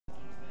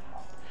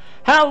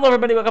Hello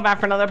everybody, welcome back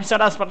for another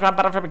episode of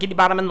Spongebob from Bikini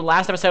Bottom. In the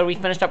last episode, we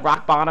finished up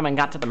Rock Bottom and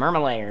got to the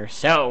Merma Lair.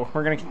 So,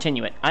 we're going to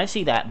continue it. I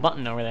see that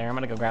button over there. I'm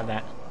going to go grab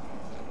that.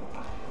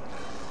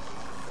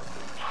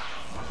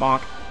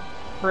 Bonk.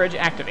 Bridge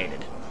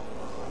activated.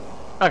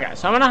 Okay,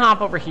 so I'm going to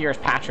hop over here as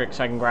Patrick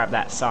so I can grab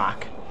that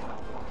sock.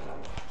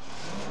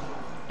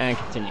 And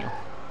continue.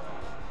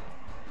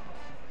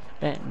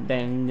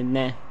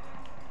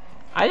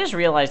 I just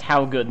realized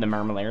how good the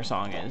Merma Lair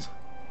song is.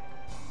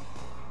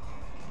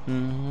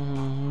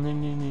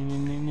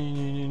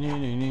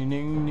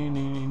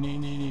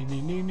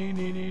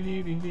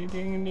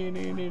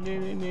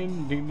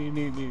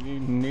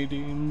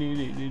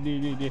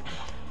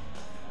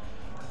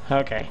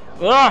 Okay.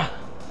 Ugh!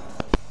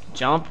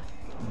 Jump,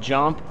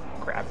 jump,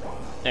 grab.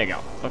 There you go.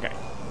 Okay.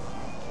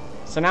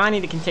 So now I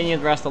need to continue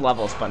the rest of the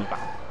level of SpongeBob.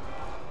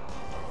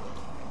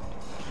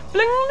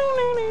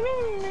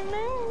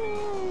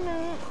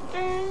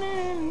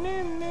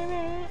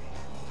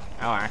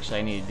 Oh, actually,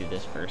 I need to do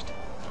this first.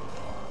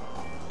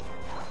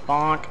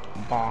 Bonk,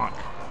 bonk,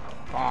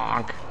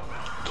 bonk.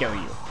 Kill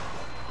you.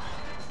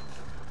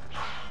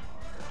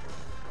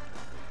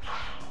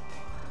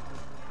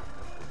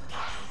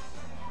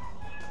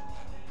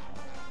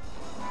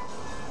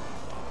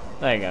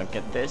 There you go,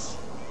 get this.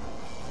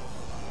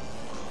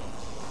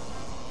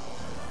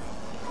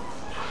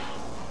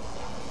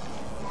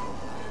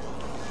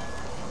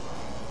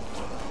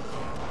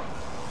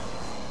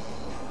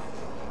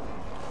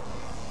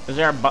 Is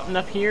there a button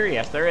up here?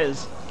 Yes, there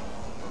is.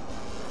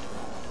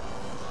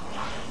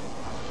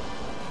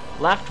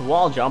 Left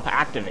wall jump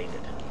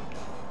activated.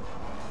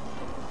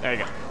 There you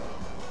go.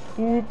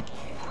 Whoop.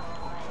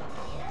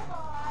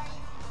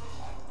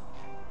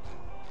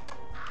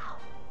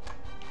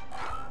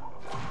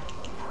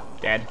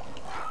 Dead.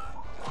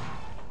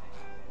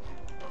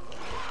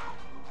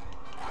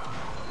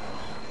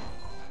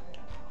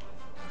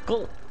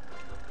 Cool.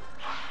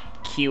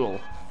 Cool.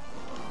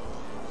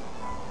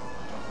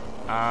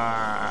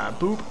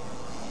 Boop.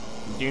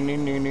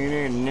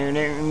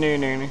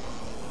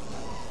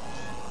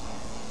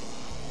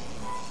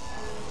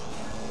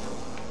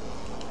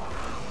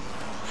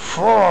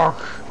 Fuck!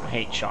 I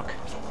hate Chuck.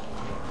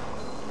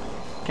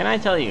 Can I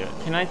tell you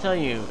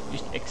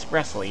just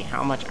expressly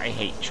how much I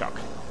hate Chuck?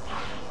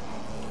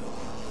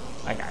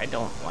 Like, I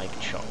don't like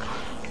Chuck.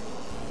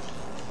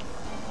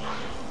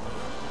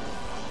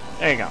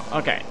 There you go.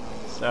 Okay.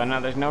 So now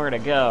there's nowhere to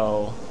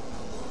go.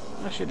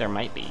 Actually, there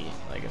might be,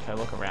 like, if I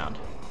look around.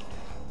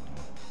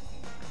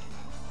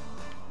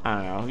 I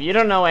don't know. You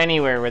don't know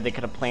anywhere where they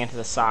could have planted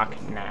a sock.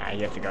 Nah,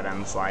 you have to go down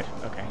the slide.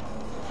 Okay.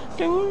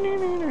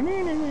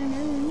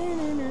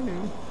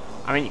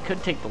 I mean, you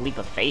could take the leap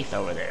of faith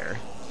over there.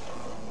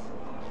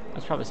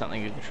 That's probably something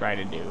you could try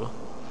to do.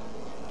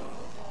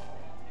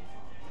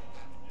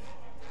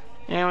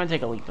 Yeah, I'm gonna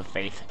take a leap of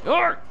faith.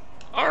 Arg!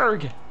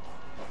 Arg!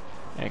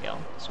 There you go.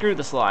 Screw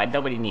the slide.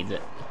 Nobody needs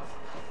it.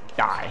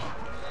 Die.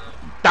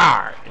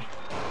 Die!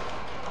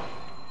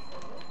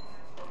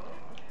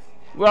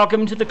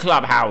 Welcome to the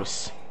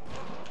clubhouse.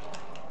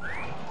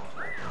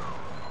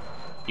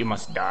 You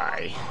must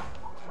die.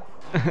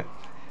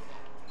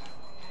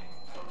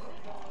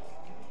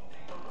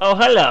 Oh,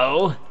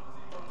 hello.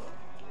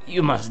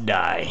 You must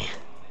die.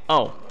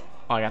 Oh,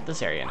 I got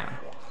this area now.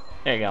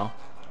 There you go.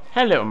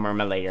 Hello,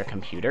 Merma Lair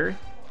computer.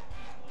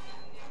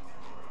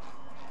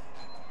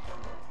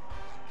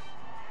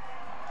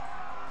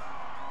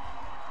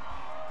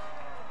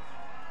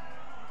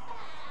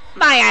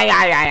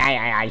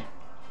 Bye.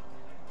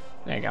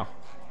 There you go.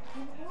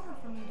 In order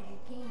for me to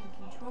regain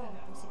control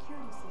of the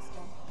security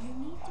system, you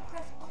need to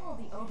press all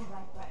the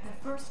override buttons. The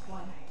first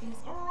one is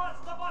press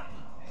the button.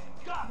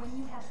 Got it. When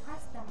you have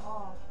pressed them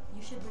all,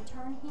 you should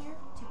return here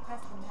to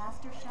press the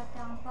master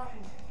shutdown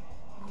button.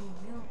 You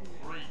will be.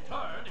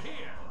 Return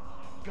here.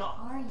 Got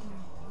Are you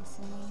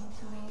listening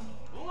to me?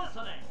 it.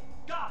 Listening.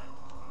 Got it.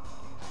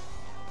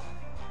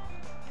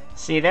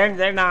 See,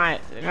 they're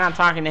not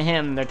talking to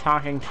him. They're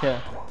talking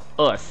to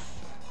us.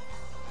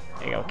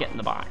 There you go. Get in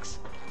the box.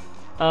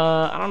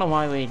 I don't know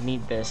why we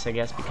need this. I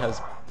guess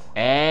because.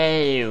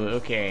 Hey,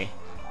 okay.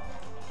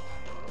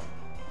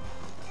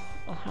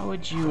 Well, how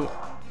would you?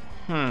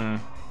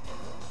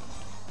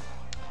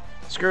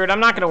 Screw it. I'm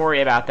not gonna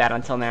worry about that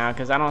until now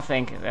because I don't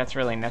think that's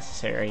really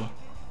necessary.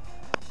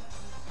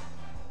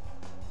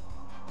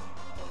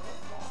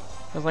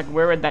 Cause like,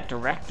 where would that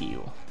direct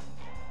you?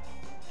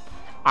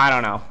 I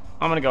don't know.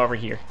 I'm gonna go over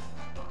here.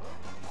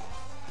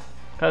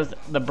 Cause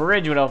the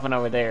bridge would open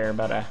over there,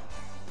 but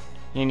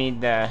you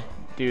need to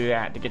do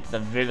that to get to the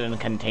villain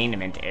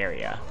containment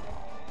area,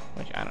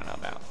 which I don't know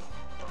about.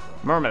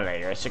 Merma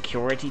Lair,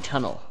 security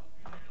tunnel.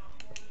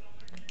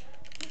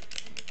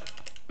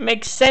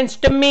 Makes sense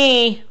to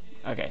me.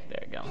 Okay,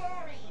 there you go.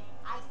 Jerry,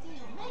 I see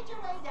you made your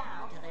way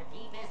down to the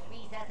deepest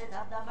recesses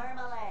of the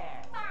Merma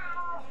Lair.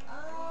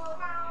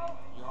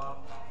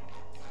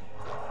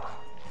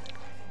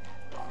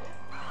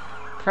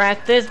 Press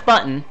this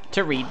button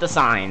to read the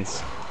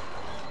signs.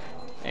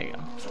 There you go.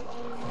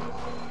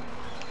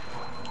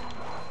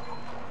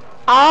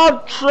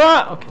 I'll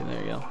try. Okay, there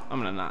you go.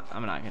 I'm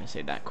not gonna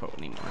say that quote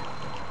anymore.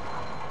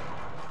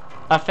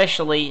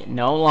 Officially,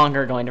 no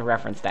longer going to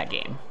reference that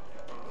game.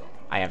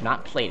 I have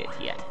not played it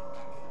yet.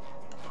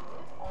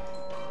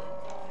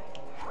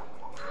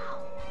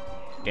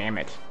 Damn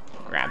it.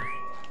 Grab.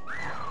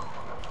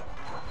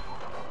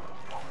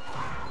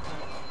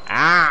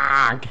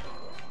 Ah!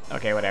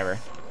 Okay, whatever.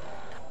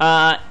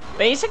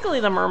 Basically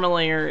the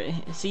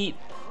Murmelayer, see,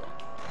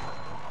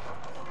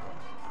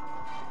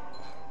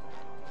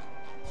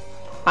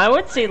 I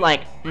would say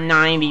like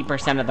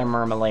 90% of the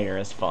Murmelayer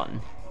is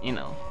fun, you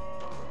know.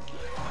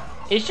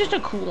 It's just a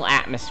cool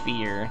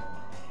atmosphere.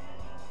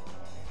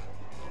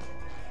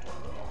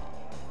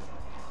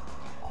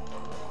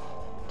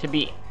 To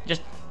be,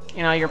 just,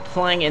 you know, you're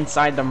playing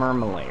inside the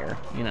Murmelayer,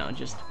 you know,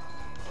 just...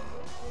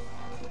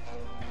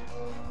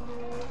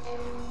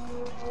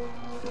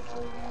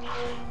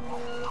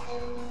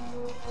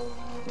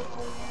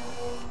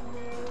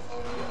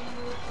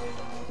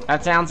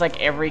 That sounds like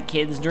every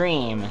kid's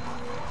dream.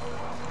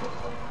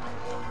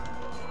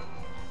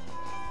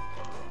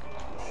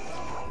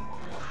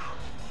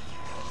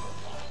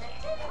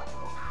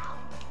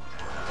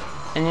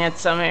 And yet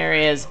some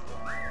areas,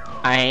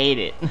 I hate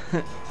it.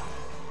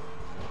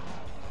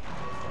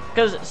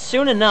 Because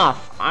soon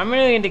enough, I'm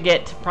going to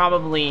get to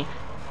probably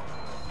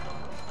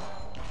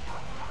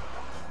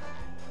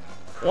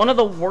one of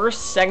the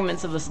worst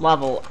segments of this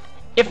level,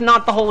 if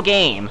not the whole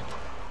game.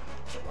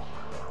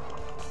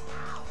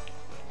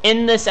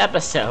 In this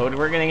episode,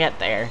 we're gonna get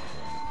there.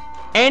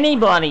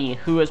 Anybody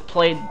who has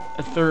played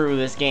through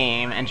this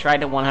game and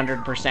tried to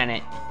 100%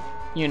 it,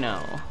 you know.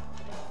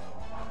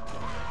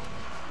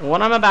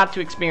 What I'm about to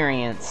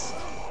experience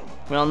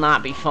will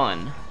not be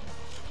fun.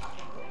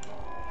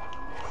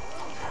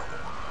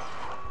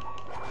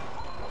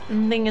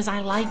 And the thing is,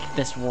 I like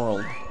this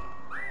world.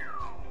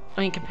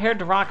 I mean, compared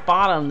to Rock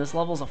Bottom, this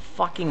level's a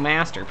fucking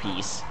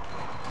masterpiece.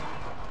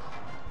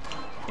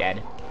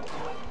 Dead.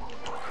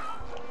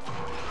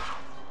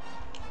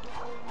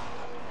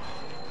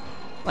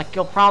 Like,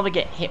 you'll probably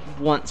get hit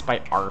once by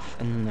ARF,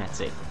 and then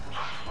that's it.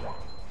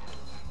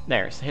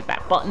 There, so hit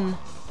that button,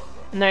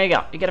 and there you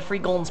go. You get a free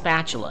golden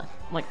spatula.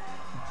 Like,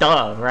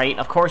 duh, right?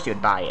 Of course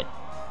you'd buy it.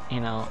 You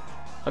know,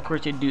 of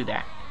course you'd do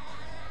that.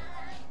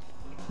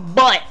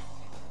 But,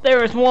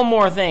 there is one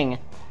more thing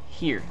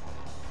here.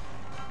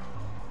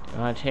 Do you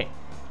want to take...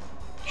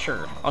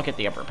 Sure, I'll get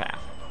the upper path.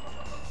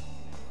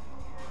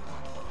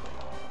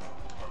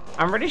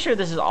 I'm pretty sure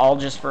this is all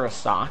just for a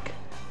sock.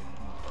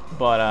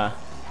 But,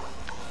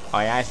 oh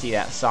yeah, I see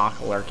that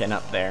sock lurking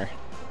up there.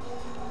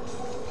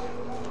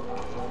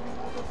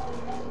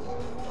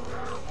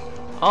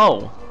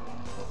 Oh.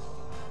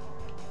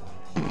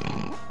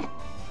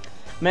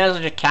 May as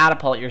well just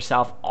catapult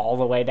yourself all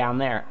the way down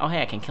there. Oh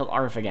hey, I can kill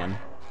Arf again.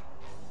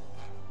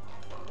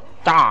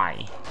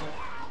 Die.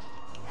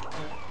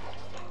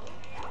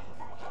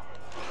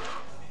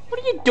 What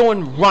are you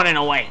doing running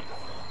away?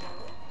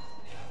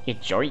 You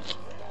joik.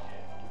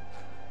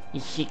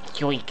 You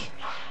joik.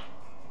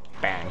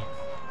 Bang.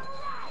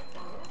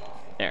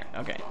 There,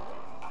 okay.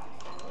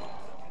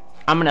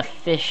 I'm gonna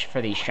fish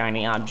for these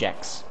shiny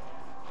objects.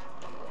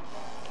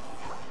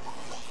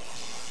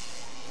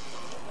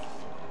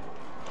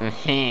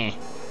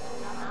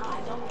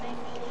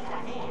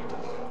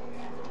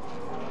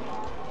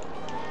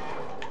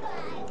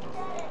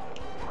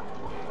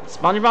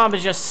 SpongeBob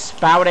is just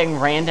spouting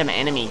random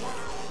enemy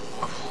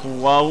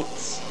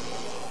quotes.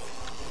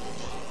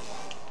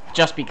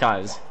 Just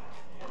because.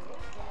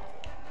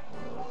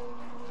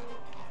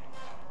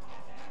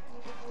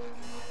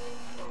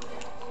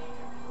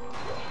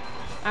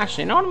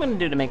 Actually, you know what I'm gonna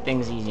do to make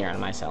things easier on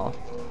myself?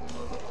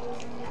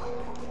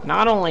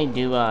 Not only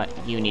do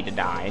you need to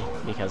die,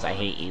 because I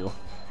hate you,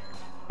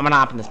 I'm gonna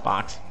hop in this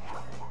box.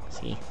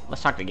 See,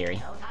 let's talk to Gary.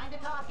 No time to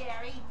talk,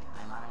 Gary.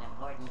 I'm on an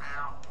important...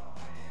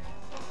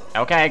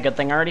 Okay, good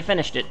thing I already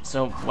finished it,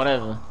 so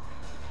whatever.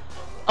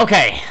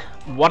 Okay,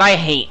 what I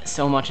hate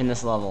so much in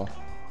this level.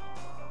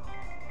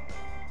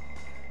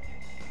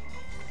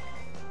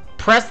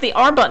 Press the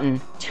R button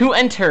to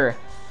enter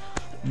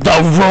the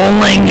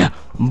rolling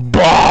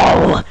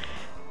ball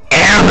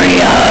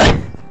area.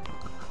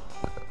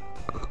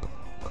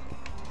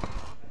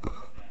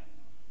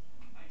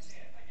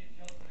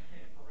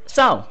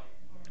 So,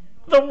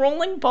 the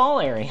rolling ball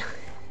area.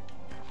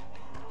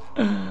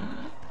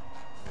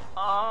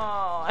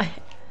 Oh,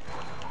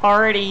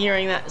 already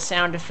hearing that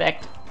sound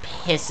effect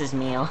pisses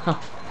me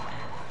off.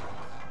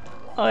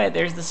 Oh yeah,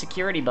 there's the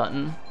security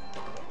button.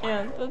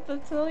 Yeah,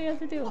 that's all you have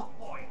to do. Oh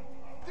boy,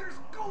 there's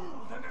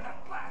gold under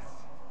that glass.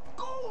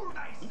 Gold,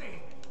 I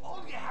say.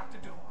 All you have to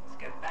do is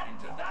get that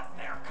into that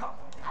there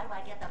cup. How do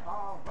I get the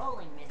ball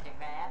rolling, Mr.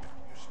 Krabs?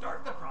 You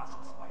start the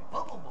process by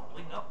bubble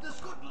bowling up this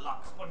good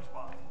luck,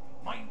 SpongeBob.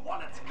 My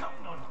wallet's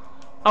counting on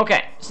you.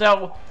 Okay,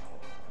 so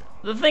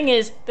the thing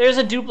is, there's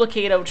a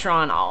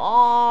Duplicatotron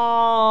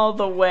all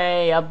the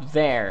way up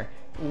there.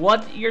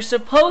 What you're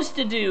supposed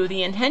to do,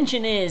 the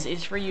intention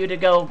is for you to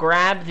go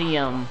grab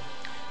the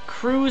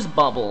cruise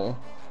bubble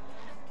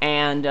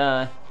and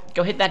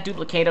go hit that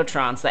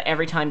Duplicatotron so that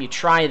every time you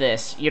try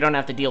this, you don't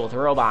have to deal with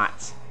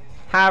robots.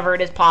 However,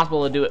 it is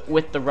possible to do it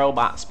with the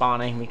robot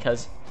spawning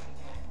because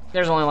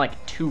there's only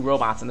like 2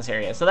 robots in this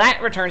area. So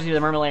that returns you to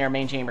the Mermaid Lair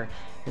main chamber.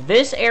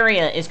 This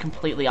area is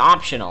completely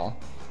optional.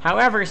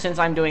 However, since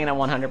I'm doing a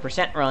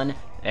 100% run,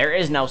 there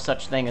is no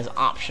such thing as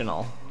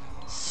optional.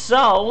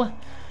 So,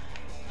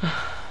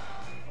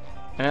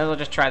 I will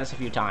just try this a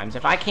few times.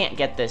 If I can't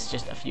get this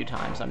just a few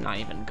times, I'm not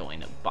even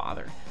going to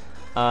bother.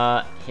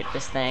 Hit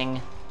this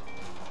thing.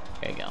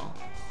 There you go.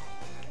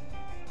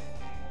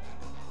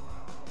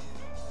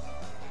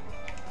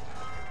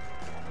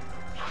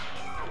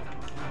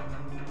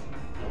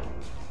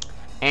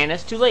 And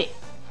it's too late.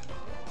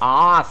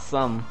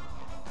 Awesome.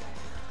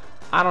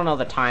 I don't know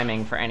the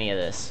timing for any of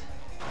this.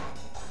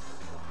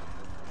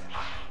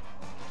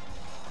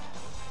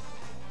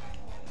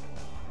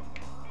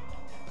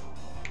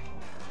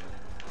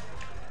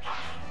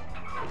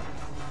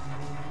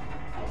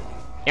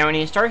 And when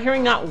you start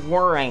hearing that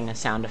whirring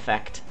sound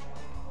effect,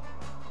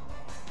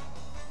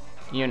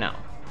 you know.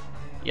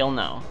 You'll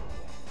know.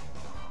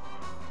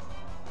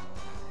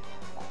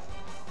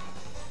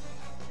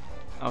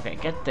 Okay,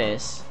 get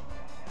this.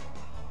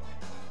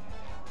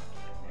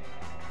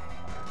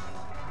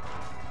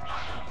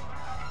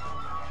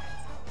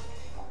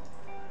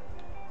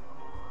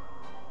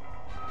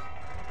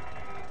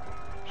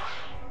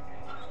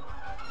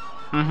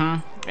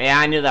 Yeah,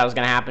 I knew that was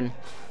gonna happen.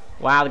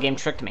 Wow, the game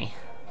tricked me.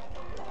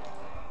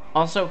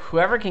 Also,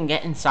 whoever can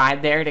get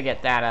inside there to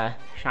get that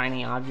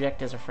shiny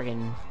object is a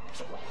friggin'...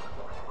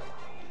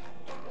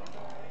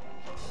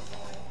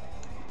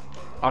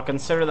 I'll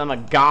consider them a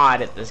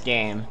god at this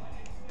game.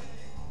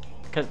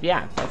 Because,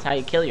 yeah, that's how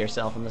you kill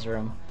yourself in this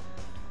room.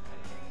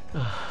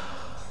 I'm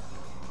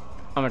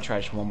gonna try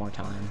just one more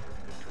time.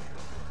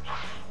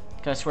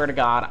 Because I swear to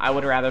God, I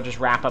would rather just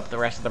wrap up the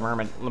rest of the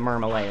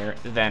Mermaid Lair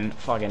than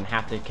fucking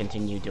have to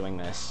continue doing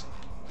this.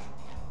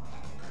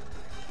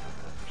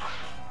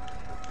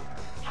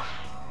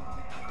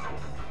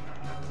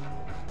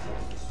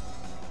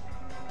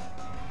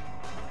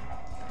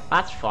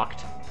 That's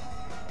fucked.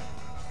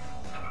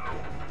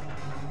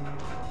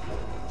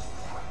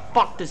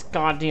 Fuck this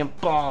goddamn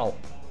ball.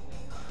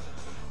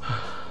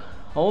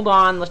 Hold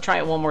on, let's try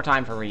it one more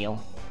time for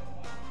real.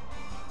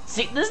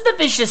 See, this is the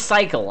vicious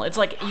cycle. It's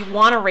like, you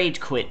want to rage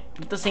quit,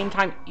 but at the same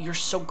time, you're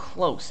so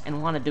close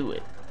and want to do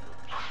it.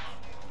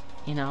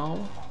 You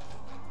know?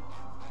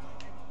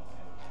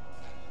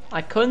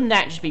 Like, couldn't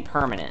that just be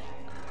permanent?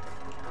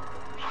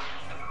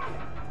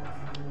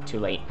 Too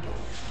late.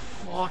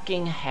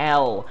 Fucking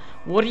hell.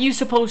 What are you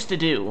supposed to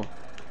do?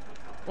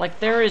 Like,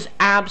 there is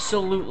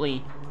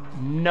absolutely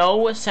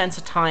no sense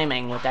of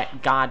timing with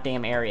that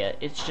goddamn area.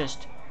 It's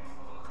just...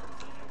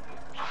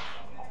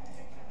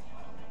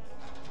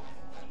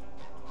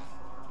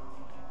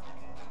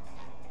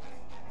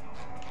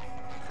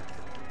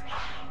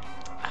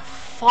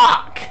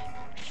 Fuck!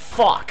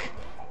 Fuck!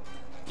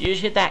 You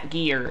just hit that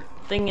gear.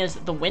 Thing is,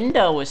 the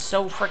window is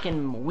so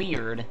freaking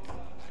weird.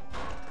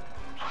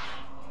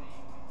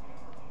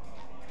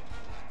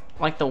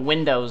 Like, the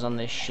windows on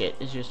this shit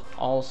is just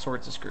all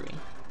sorts of screwy.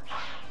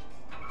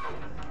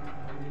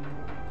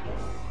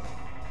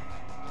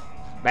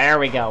 There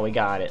we go, we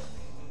got it.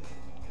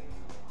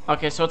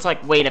 Okay, so it's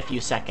like, wait a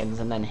few seconds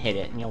and then hit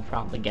it, and you'll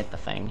probably get the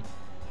thing.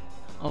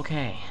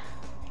 Okay.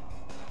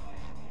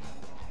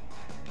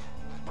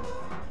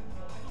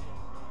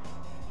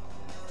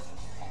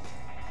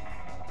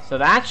 So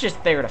that's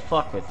just there to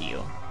fuck with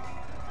you.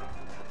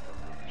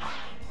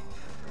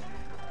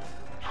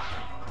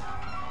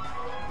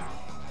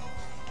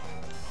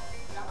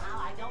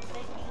 Somehow I don't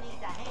think he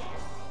needs a hand.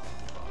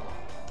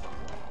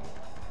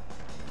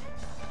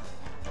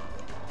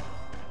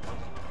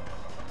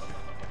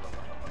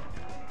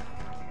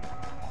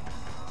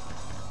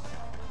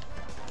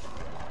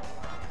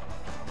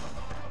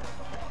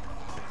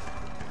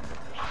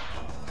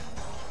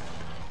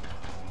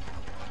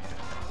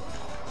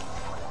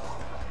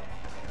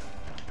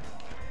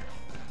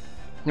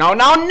 No,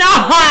 no, no!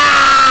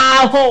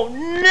 Oh,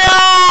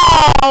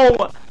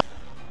 no!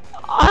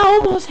 I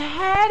almost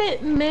had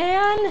it,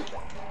 man!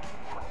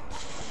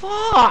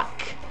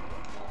 Fuck!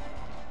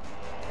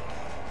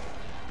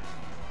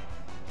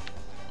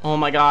 Oh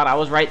my god, I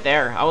was right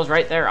there. I was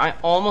right there. I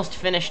almost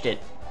finished it.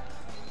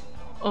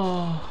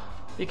 Oh,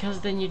 because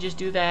then you just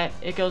do that,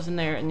 it goes in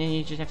there, and then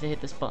you just have to hit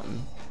this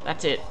button.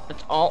 That's it.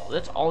 That's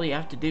all you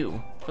have to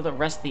do for the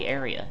rest of the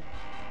area.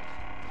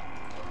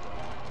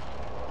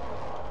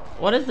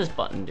 What does this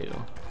button do?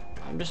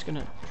 I'm just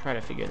gonna try to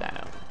figure that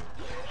out.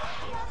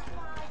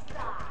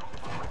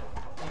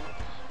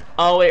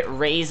 Oh, it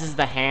raises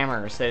the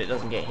hammer so it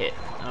doesn't get hit.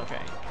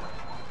 Okay.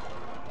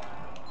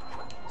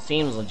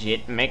 Seems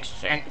legit. Makes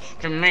sense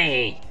to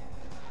me.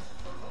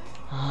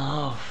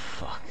 Oh,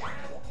 fuck.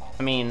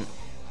 I mean...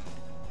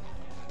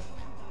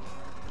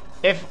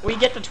 if we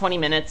get to 20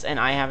 minutes and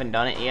I haven't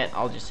done it yet,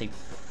 I'll just say,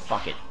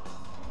 fuck it.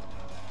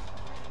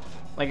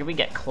 Like, if we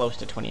get close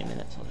to 20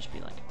 minutes, I'll just be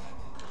like,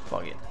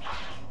 fuck it.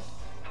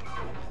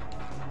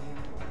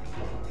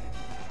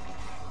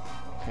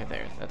 Okay,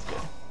 there, that's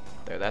good.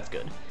 There, that's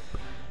good.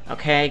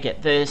 Okay,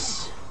 get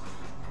this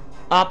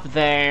up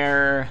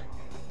there.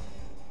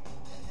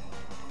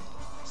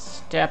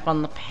 Step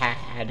on the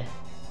pad.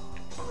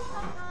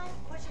 Sometimes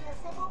pushing a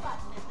simple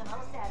button is the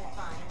most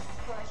satisfying.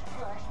 Push,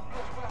 push,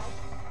 push, push.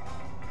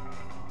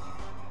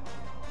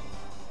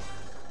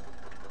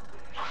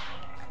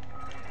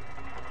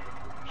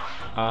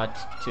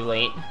 It's too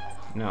late?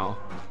 No.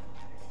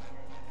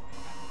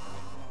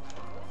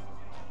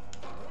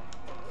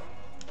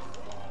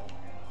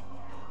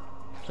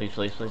 Please,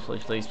 please, please,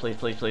 please, please, please,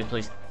 please, please,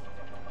 please.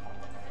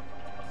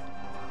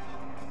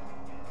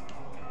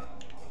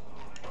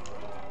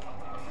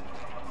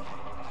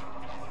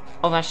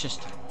 Oh, that's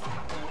just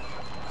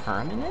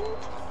permanent?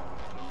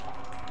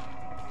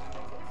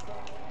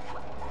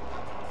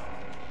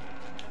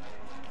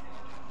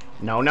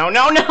 No, no,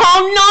 no, no,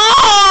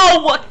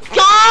 no!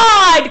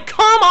 God,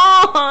 come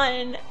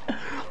on!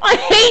 I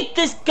hate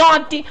this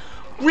goddamn...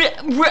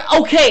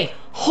 Okay,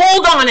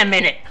 hold on a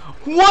minute.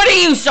 What are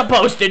you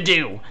supposed to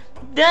do?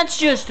 That's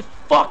just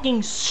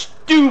fucking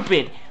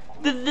stupid.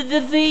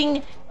 The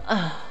thing...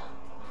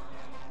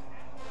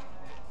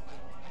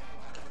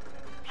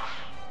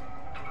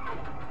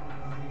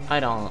 I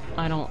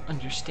don't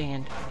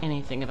understand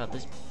anything about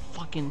this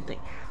fucking thing.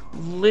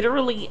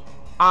 Literally,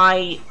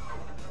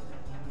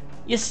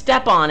 you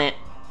step on it,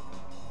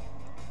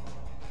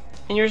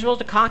 and you're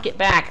supposed to cock it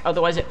back,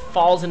 otherwise it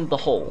falls into the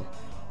hole.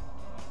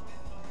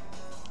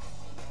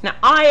 Now,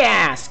 I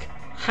ask,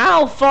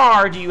 how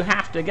far do you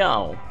have to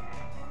go?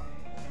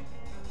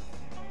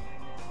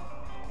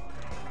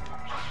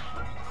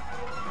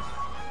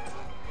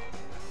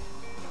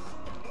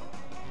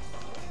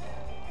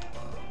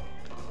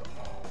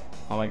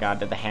 Oh my god,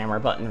 did the hammer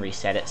button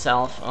reset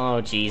itself?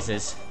 Oh,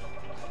 Jesus.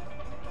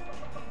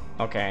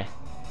 Okay.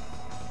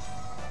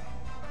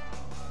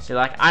 See,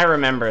 like, I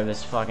remember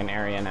this fucking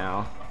area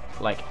now.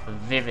 Like,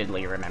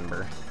 vividly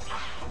remember.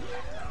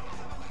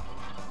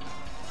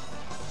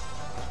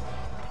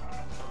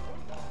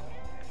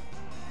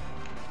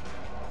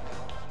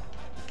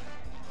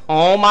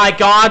 Oh my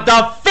god,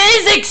 the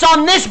physics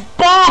on this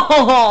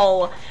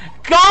ball!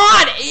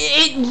 God,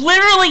 it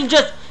literally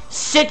just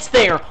sits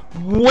there,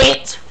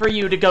 waits for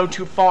you to go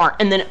too far,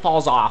 and then it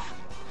falls off.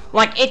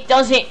 Like,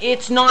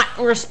 it's not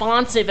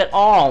responsive at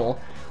all.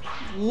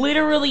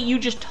 Literally, you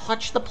just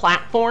touch the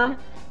platform.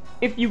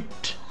 If you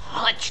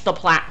touch the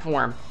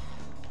platform,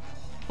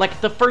 like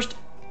the first...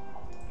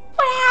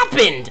 What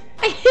happened?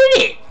 I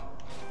hit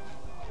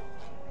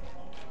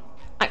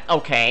it!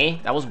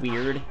 Okay, that was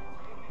weird.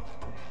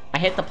 I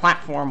hit the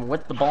platform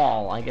with the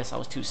ball. I guess I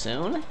was too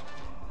soon?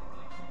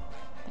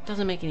 That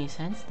doesn't make any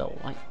sense, though.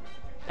 Like,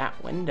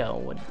 that window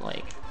would,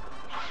 like...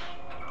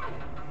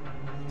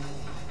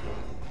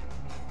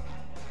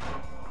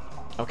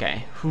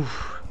 Okay. Whew.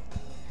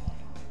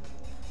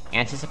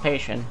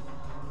 Anticipation.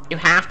 You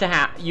have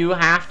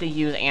to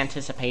use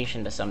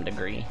anticipation to some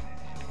degree.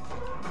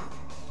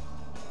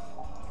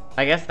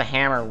 I guess the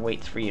hammer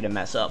waits for you to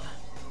mess up.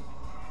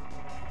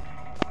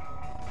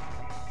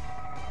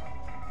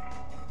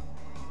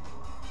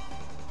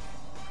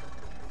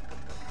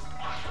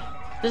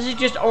 This is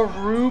just a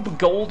Rube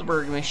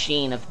Goldberg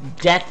machine of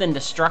death and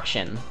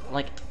destruction.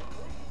 Like...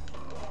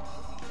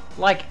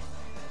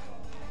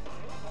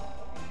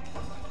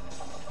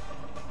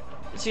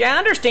 See, I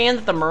understand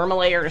that the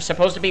Murmulator is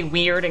supposed to be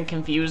weird and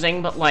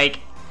confusing, but,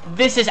 like,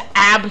 this is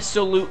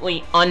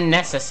absolutely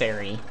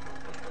unnecessary.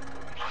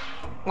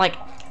 Like,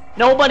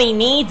 nobody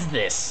needs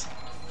this.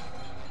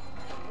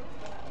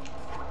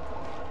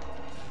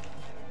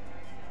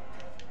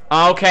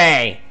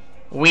 Okay,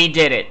 we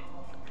did it.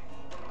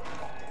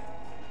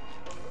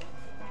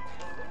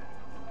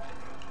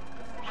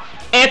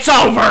 It's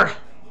over!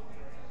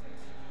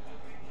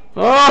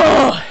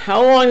 Oh,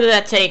 how long did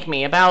that take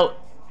me? About...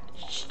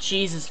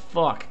 Jesus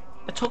fuck.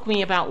 It took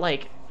me about,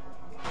 like...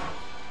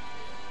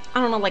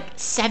 I don't know, like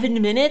 7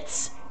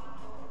 minutes?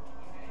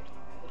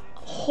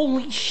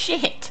 Holy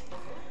shit!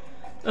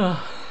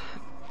 Ugh.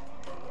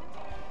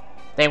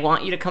 They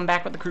want you to come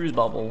back with the cruise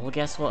bubble. Well,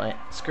 guess what?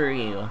 Screw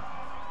you.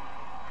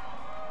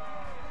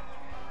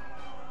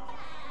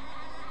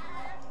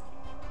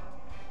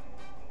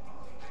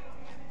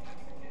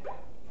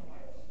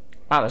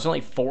 Wow, there's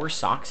only 4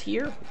 socks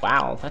here?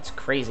 Wow, that's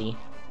crazy.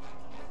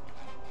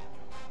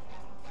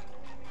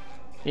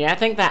 Yeah, I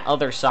think that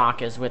other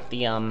sock is with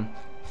the,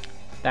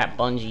 that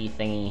bungee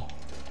thingy.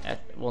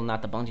 Well,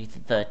 not the bungee,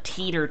 the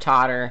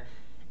teeter-totter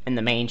in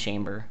the main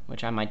chamber,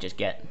 which I might just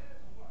get.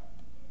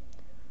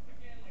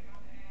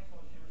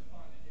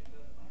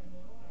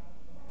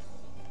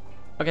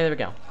 Okay, there we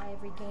go. I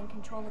have regained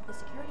control of the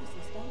security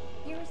system.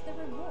 Here is the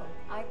reward.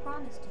 I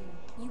promised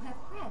you. You have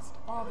pressed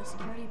all the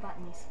security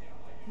buttons.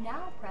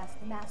 Now press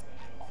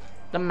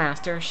the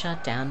master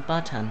shutdown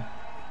button.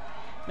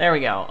 There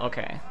we go,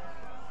 okay.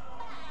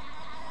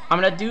 I'm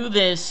gonna do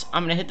this,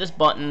 I'm gonna hit this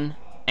button,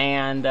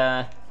 and,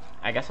 I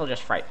guess I'll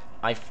just fight.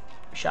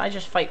 Should I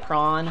just fight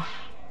Prawn?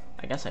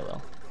 I guess I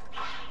will.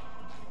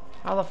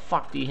 How the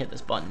fuck do you hit this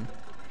button?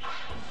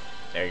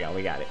 There you go,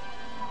 we got it.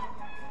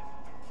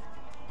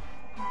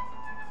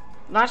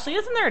 Actually,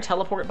 isn't there a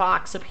teleport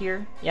box up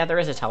here? Yeah, there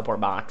is a teleport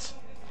box.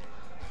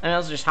 And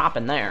I'll just hop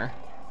in there.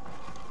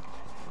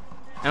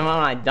 And when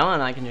I'm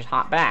done, I can just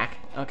hop back.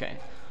 Okay.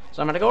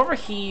 So I'm gonna go over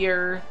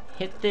here,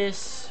 hit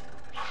this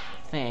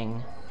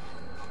thing.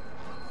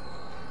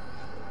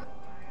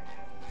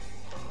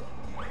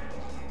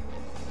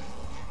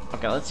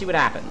 Okay, let's see what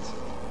happens.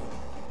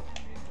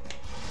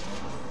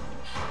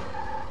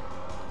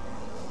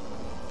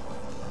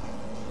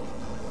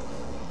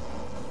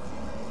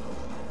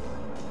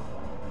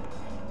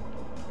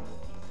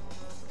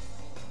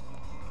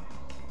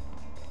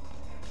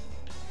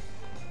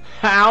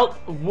 How?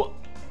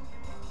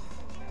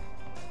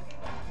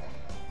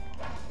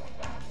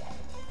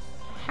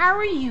 How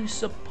are you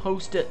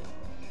supposed to...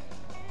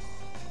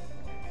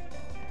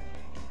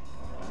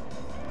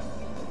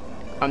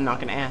 I'm not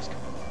gonna ask.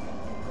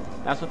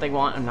 That's what they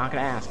want, I'm not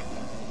gonna ask.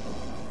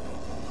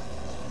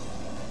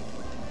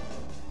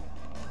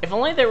 If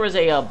only there was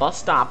a bus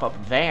stop up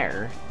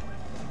there.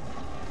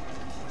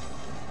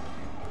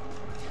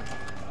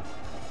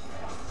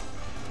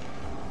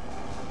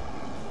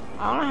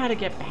 I don't know how to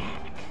get back.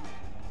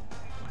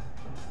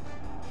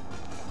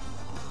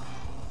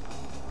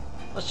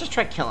 Let's just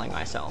try killing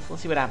myself.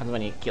 Let's see what happens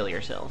when you kill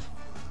yourself.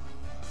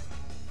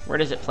 Where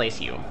does it place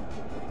you?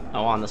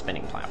 Oh, on the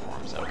spinning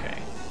platforms, okay.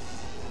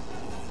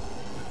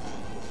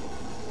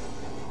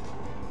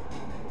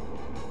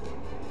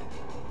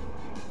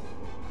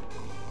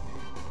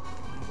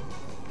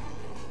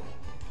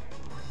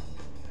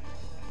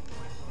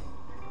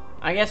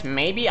 I guess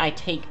maybe I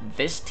take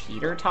this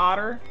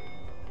teeter-totter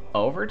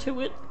over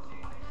to it?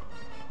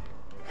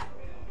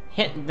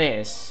 Hit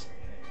this.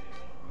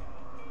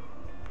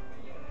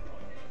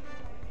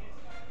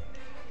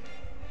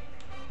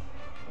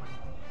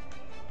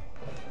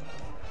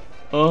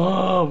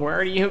 Oh,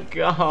 where do you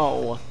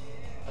go?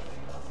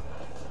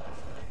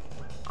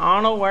 I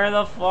don't know where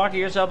the fuck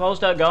you're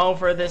supposed to go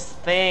for this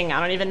thing.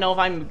 I don't even know if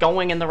I'm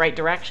going in the right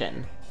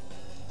direction.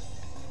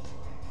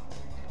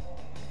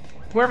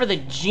 Whoever the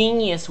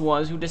genius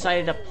was who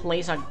decided to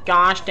place a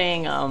gosh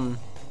dang,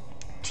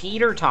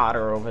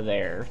 teeter-totter over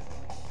there.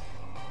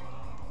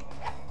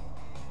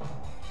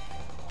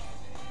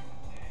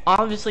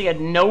 Obviously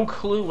had no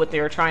clue what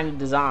they were trying to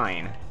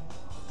design.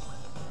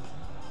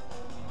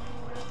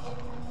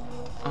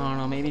 I don't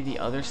know, maybe the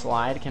other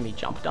slide can be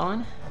jumped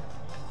on?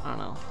 I don't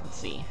know, let's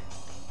see.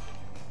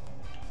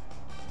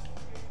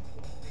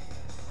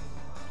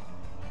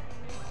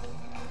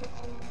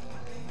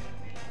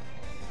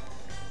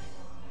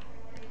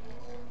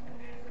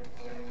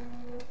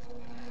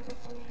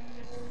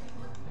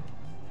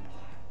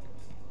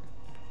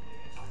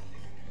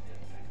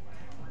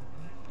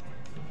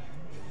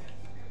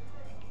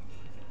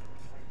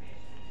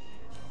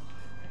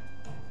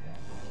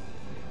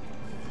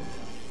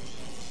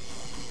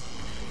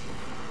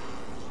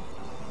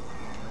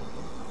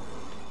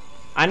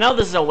 I know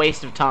this is a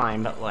waste of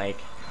time, but like...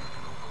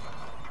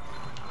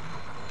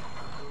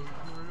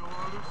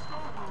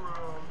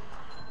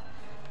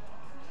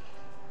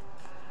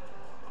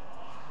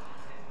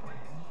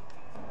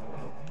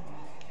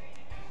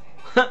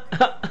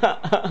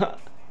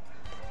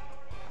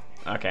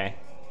 Okay.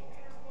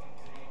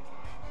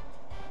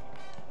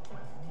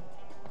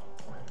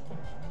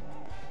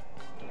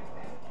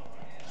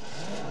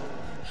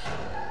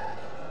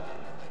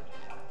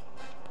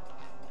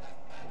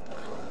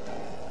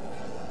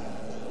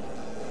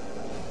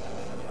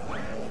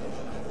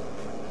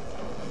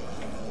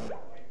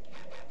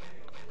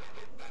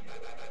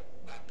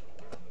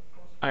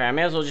 Alright, I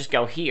may as well just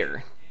go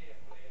here.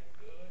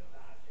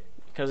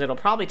 Because it'll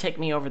probably take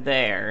me over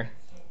there.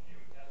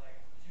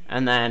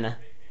 And then...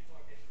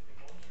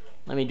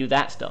 let me do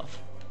that stuff.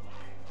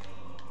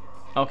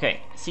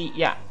 Okay, see,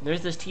 yeah,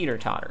 there's this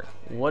teeter-totter.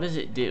 What does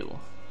it do?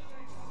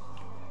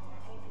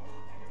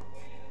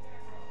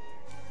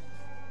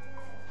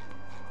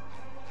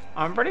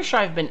 I'm pretty sure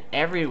I've been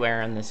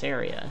everywhere in this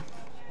area.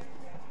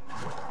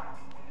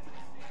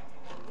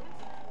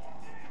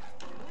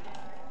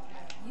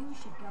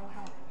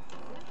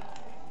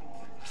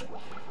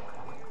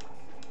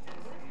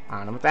 I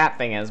don't know what that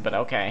thing is, but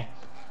okay.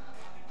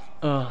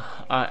 Ugh,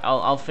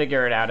 I'll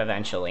figure it out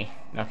eventually.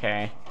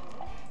 Okay.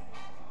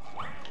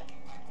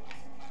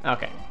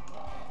 Okay.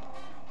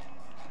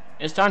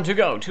 It's time to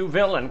go to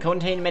villain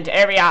containment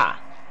area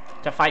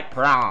to fight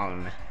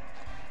Prawn.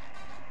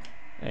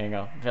 There you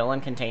go,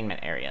 villain containment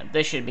area.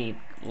 This should be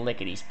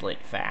lickety-split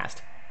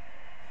fast.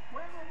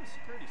 Well, the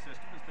security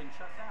system has been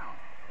shut down,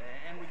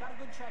 and we got a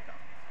good checkup.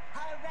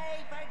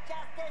 Hooray for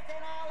justice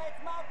in all its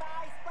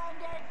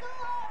multi-splendid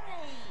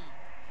glory!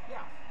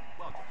 Yeah,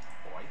 well,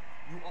 boy,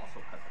 you also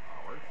cut the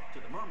power to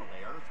the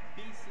Mermalair's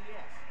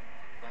BCS.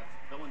 That's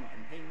Villain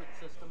Containment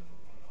System.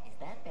 Is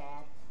that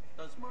bad?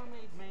 Does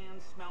Mermaid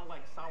Man smell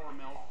like sour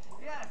milk?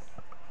 Yes!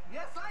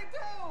 Yes, I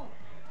do!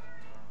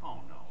 Oh,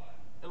 no.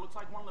 It looks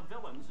like one of the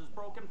villains is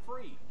broken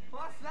free.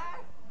 What's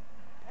that?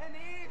 An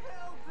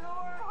evil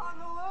doer on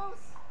the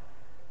loose?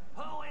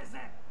 Who is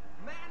it?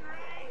 Man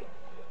Ray?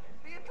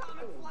 The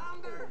atomic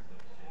flounder?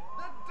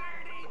 The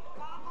dirty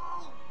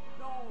bubble?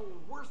 No,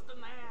 worse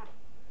than that.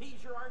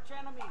 He's your arch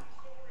enemy,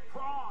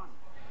 Prawn.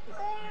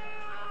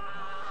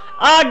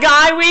 A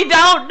guy we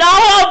don't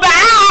know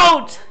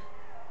about!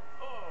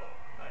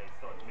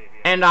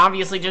 and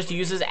obviously just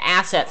uses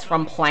assets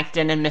from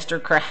Plankton and Mr.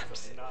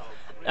 Krabs.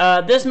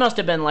 This must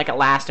have been like a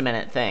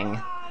last-minute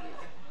thing.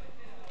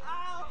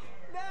 I'll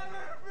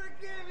never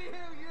forgive you,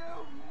 you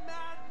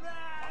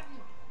madman!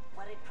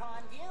 What did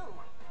Prawn do?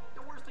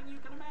 The worst thing you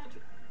can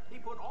imagine. He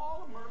put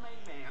all of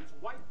Mermaid Man's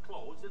white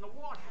clothes in the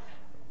washer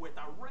with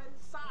a red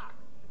sock.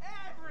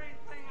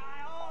 Everything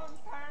I own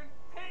turned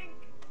pink!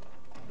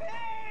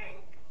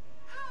 Pink!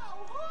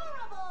 How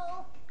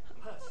horrible!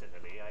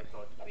 Personally, I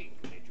thought pink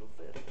made you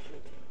very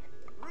pretty.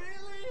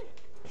 Really?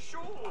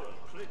 Sure,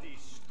 pretty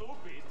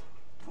stupid.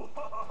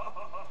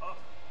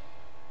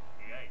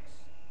 Yikes.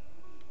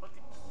 What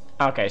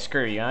the... Okay,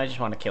 screw you. I just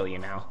want to kill you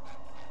now.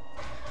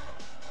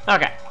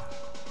 Okay.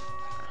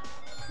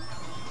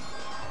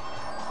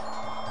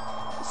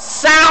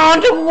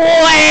 Sound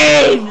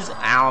waves!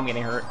 Ow, I'm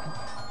getting hurt.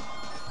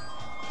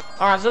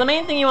 Alright, so the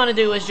main thing you want to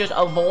do is just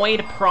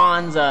avoid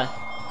Prawn's,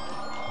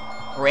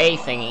 ray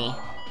thingy.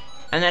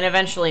 And then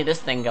eventually this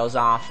thing goes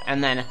off.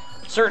 And then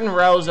certain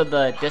rows of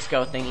the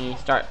disco thingy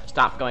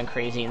stop going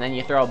crazy. And then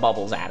you throw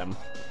bubbles at him.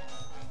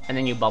 And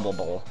then you bubble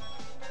bowl.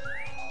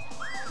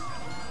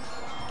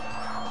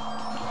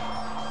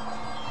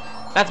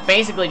 That's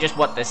basically just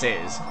what this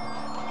is.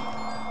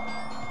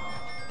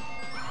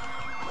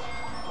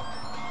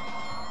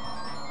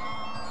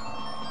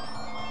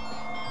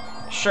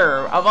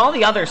 Sure, of all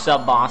the other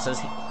sub-bosses,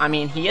 I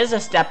mean, he is a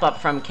step up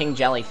from King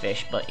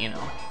Jellyfish, but, you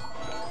know.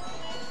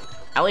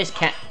 At least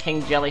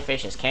King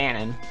Jellyfish is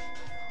canon.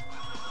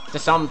 To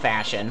some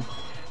fashion.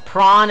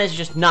 Prawn is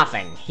just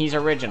nothing. He's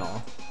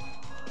original.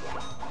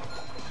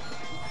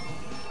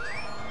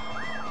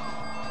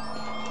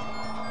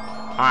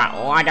 Alright,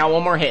 well, I got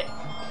one more hit.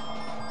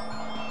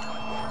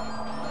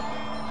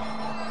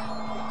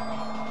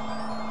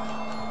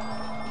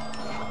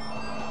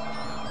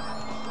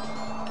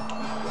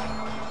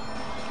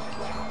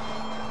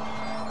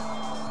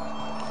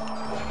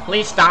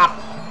 Please stop.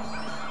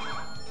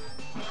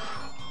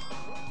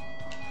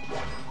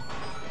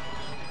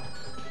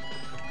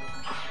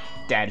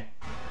 Dead.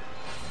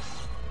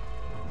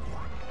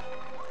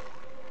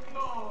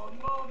 No,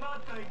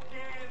 not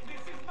again.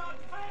 This is not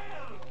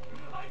fair.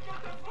 I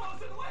got a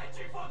frozen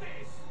wedgie for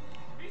this.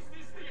 Is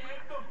this the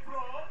end of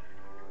Prawn?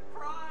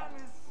 Prawn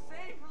is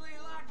safely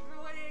locked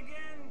away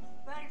again,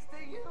 thanks to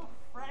you,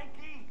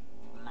 Frankie.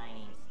 My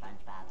name's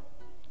Spongebob.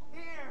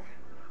 Here,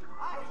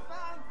 I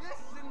found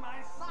this in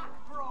my sock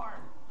drawer,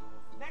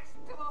 next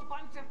to a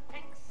bunch of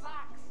pink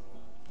socks.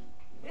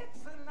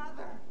 It's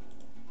another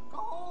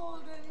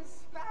golden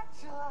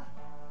spatula.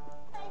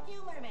 Thank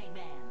you, Mermaid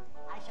Man.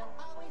 I shall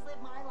always live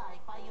my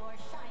life by your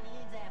shining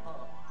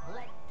example.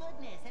 Let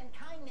goodness and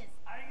kindness...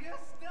 Are you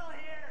still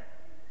here?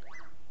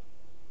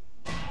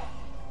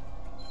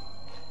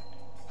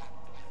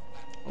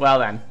 Well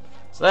then.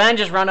 So then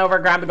just run over,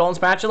 grab the golden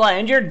spatula,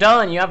 and you're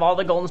done. You have all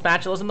the golden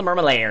spatulas in the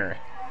Mermaid layer.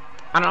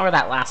 I don't know where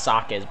that last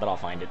sock is, but I'll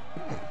find it.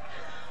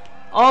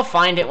 I'll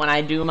find it when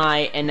I do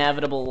my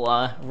inevitable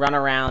run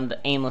around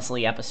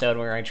aimlessly episode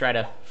where I try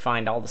to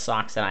find all the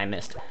socks that I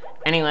missed.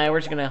 Anyway, we're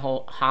just gonna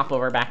hop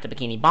over back to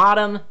Bikini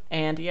Bottom,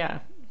 and yeah,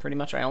 pretty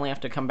much I only have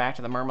to come back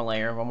to the Mermaid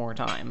layer one more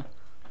time.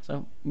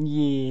 So,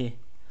 yeah.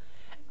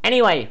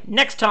 Anyway,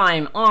 next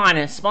time on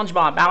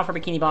SpongeBob Battle for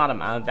Bikini Bottom,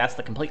 that's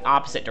the complete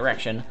opposite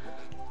direction,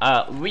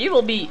 we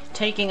will be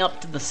taking up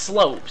to the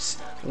slopes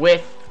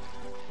with...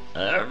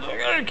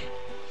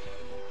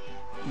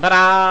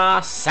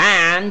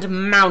 Sand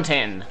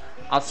Mountain.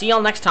 I'll see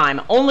y'all next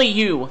time. Only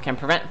you can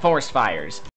prevent forest fires.